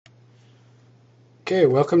Okay,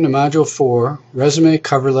 welcome to Module 4, Resume,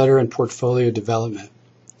 Cover Letter, and Portfolio Development.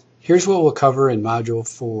 Here's what we'll cover in Module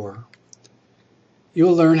 4. You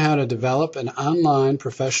will learn how to develop an online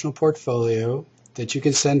professional portfolio that you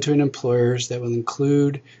can send to an employer that will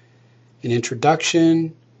include an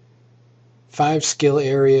introduction, 5 skill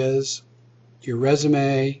areas, your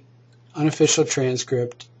resume, unofficial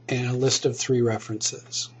transcript, and a list of 3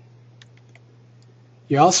 references.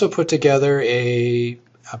 You also put together a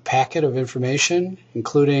packet of information,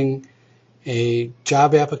 including a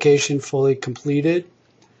job application fully completed,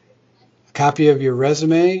 a copy of your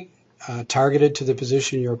resume targeted to the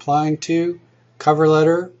position you're applying to, cover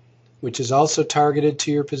letter, which is also targeted to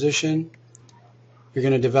your position. You're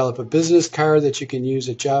going to develop a business card that you can use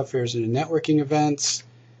at job fairs and networking events.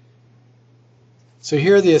 So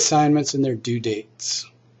here are the assignments and their due dates.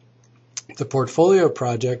 The portfolio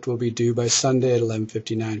project will be due by Sunday at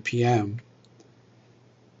 11:59 p.m.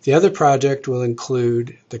 The other project will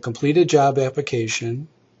include the completed job application,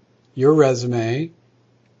 your resume,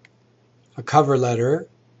 a cover letter,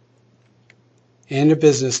 and a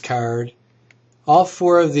business card. All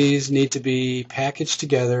 4 of these need to be packaged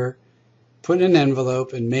together, put in an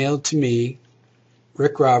envelope, and mailed to me,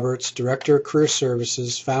 Rick Roberts, Director of Career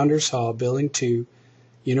Services, Founders Hall, Building 2,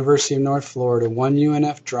 University of North Florida, 1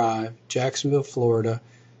 UNF Drive, Jacksonville, Florida,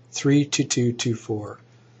 32224.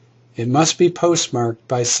 It must be postmarked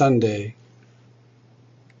by Sunday.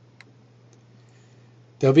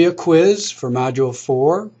 There'll be a quiz for Module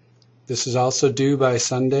 4. This is also due by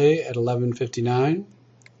Sunday at 11:59.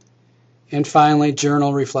 And finally,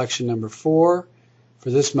 journal reflection number 4. For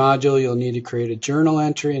this module, you'll need to create a journal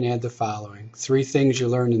entry and add the following: 3 things you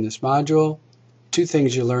learned in this module, 2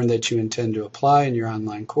 things you learned that you intend to apply in your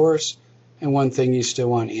online course, and 1 thing you still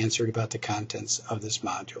want answered about the contents of this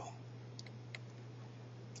module.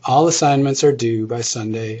 All assignments are due by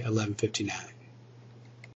Sunday, 11:59.